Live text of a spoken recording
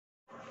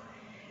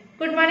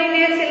Good morning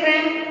dear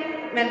children.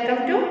 Welcome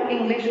to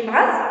English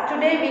class.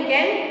 Today we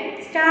can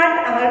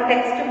start our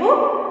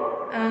textbook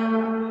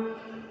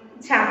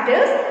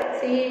chapters.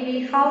 See, we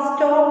have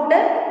stopped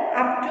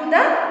up to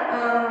the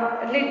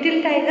little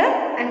tiger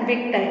and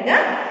big tiger.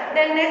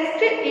 Then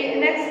next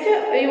unit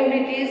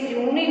is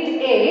Unit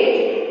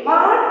 8.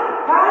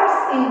 What's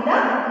in the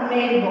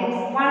mailbox?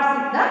 What's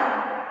in the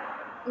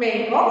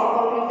mailbox?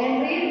 Or you can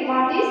read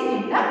what is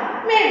in the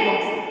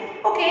mailbox.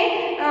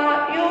 Okay,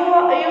 you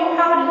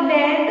have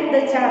learned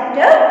the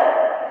chapter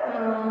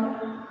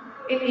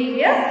in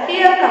previous.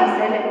 Here comes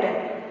the letter.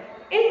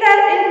 In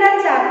that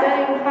chapter,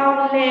 you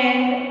have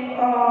learned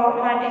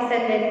what is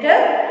a letter,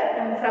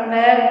 from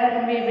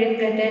where we will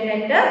get a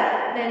letter.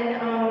 Then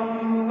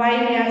why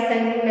we are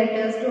sending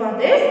letters to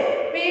others.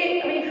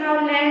 We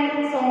have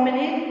learned so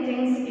many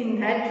things in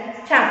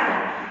that chapter,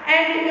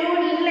 and you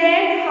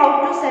learn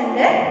how to send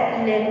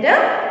a letter,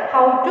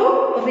 how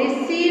to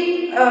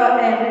receive a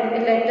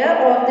letter.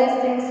 All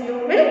these things you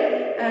will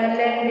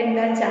learn in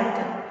the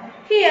chapter.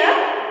 Here,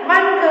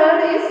 one girl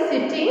is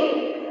sitting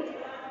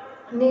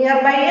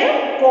nearby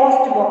a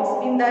post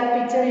box. In that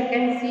picture, you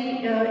can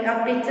see a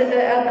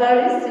girl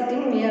is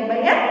sitting nearby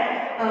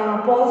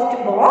a post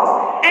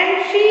box,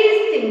 and she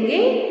is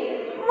thinking,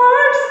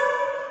 what's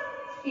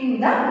in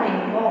the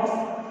mailbox?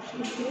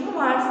 She is thinking,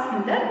 what's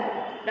in the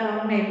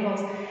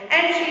mailbox?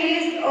 And she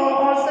is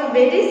also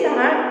very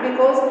sad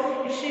because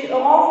she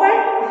often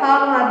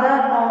her mother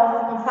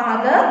or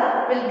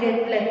father will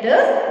get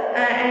letters,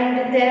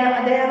 and they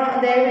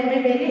will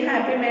be very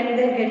happy when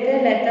they get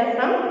a letter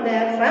from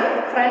their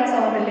friends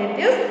or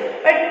relatives.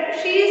 But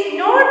she is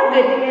not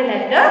getting a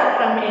letter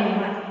from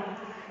anyone.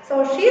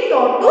 So she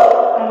thought to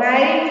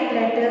write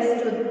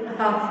letters to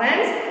her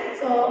friends.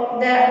 So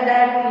that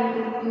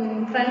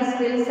friends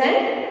will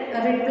send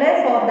a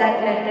reply for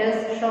that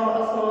letters. So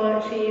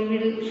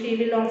she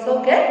will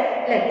also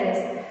get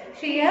letters.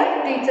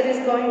 Here teacher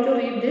is going to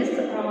read this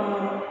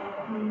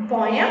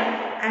poem,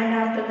 and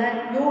after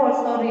that you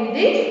also read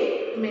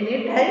it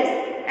many times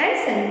and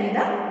send me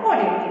the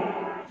audio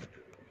clip.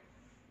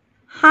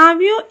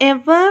 Have you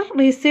ever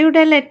received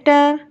a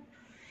letter?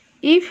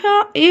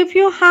 If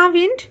you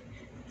haven't,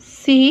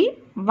 see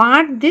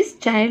what this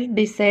child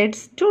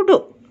decides to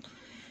do.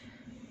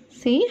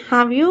 See,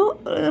 have you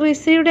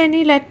received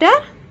any letter?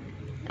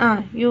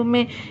 You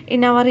may,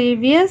 in our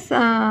previous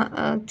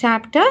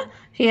chapter,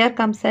 here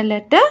comes a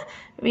letter.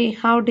 We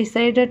have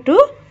decided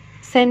to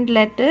send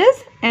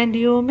letters, and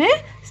you may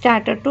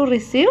started to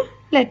receive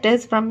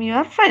letters from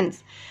your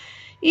friends.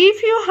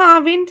 If you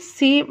haven't,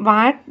 see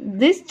what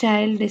this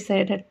child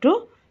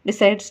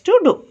decides to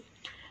do.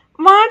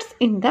 What's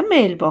in the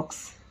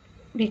mailbox?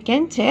 We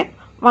can check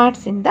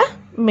what's in the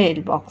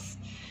mailbox.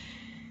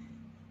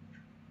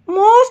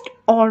 Most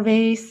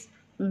always,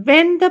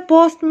 when the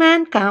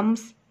postman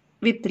comes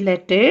with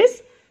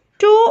letters,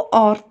 2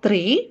 or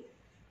 3,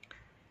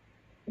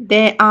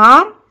 they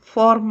are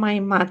for my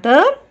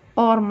mother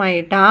or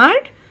my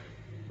dad,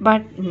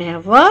 but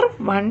never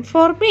one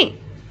for me.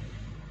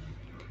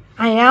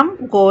 I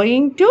am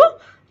going to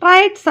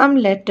write some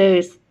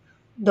letters,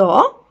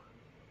 though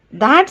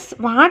that's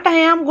what I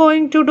am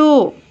going to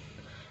do.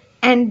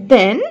 And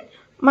then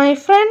my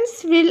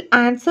friends will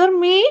answer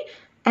me,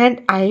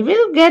 and I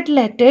will get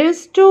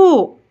letters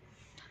too.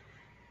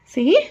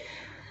 See,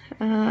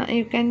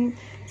 you can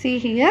see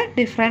here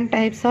different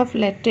types of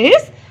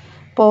letters,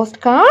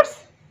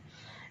 postcards,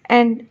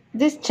 and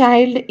this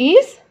child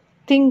is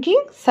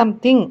thinking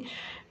something.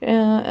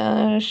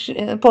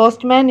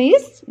 Postman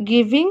is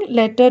giving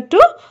letter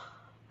to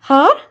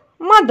her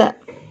mother.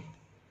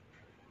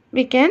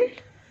 We can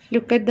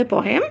look at the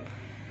poem.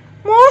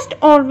 Most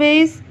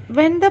always,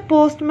 when the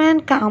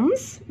postman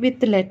comes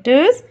with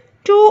letters,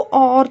 2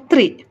 or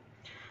 3.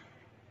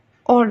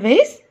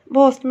 Always,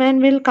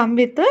 postman will come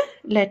with the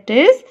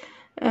letters.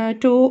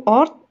 2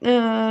 or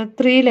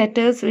 3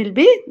 letters will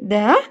be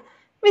there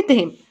with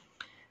him.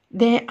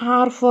 They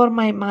are for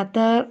my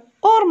mother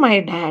or my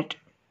dad.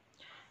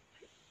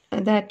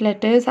 That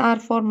letters are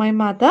for my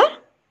mother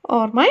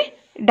or my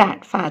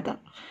dad, father.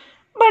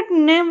 But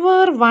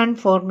never one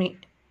for me.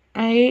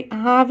 I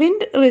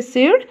haven't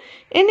received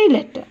any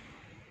letter.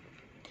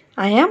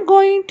 I am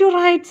going to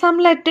write some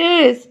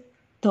letters,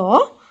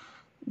 though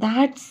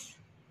that's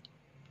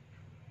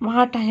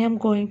what I am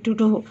going to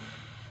do.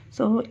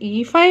 So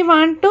if I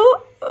want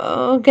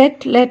to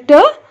get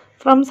letter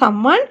from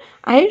someone,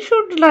 I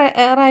should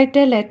write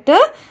a letter,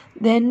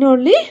 then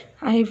only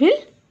I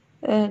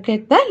will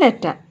get the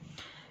letter.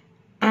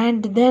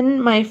 And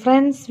then my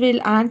friends will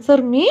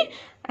answer me,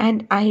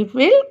 and I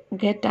will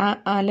get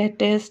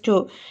letters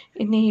too.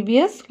 In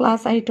previous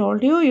class I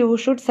told you, you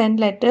should send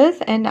letters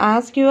and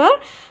ask your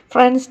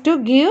friends to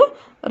give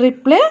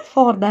reply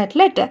for that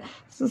letter,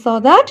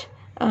 so that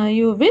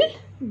you will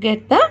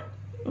get the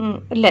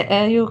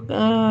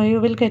you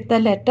will get the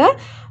letter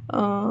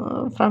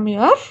from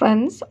your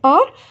friends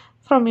or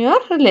from your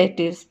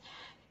relatives.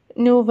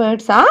 New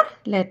words are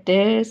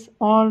letters,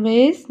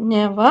 always,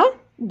 never,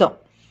 though.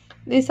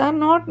 These are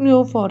not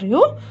new for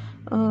you.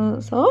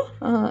 So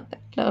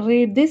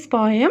read this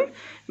poem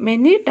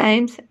many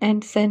times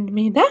and send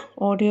me the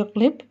audio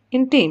clip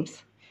in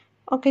Teams.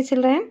 Okay,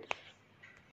 children.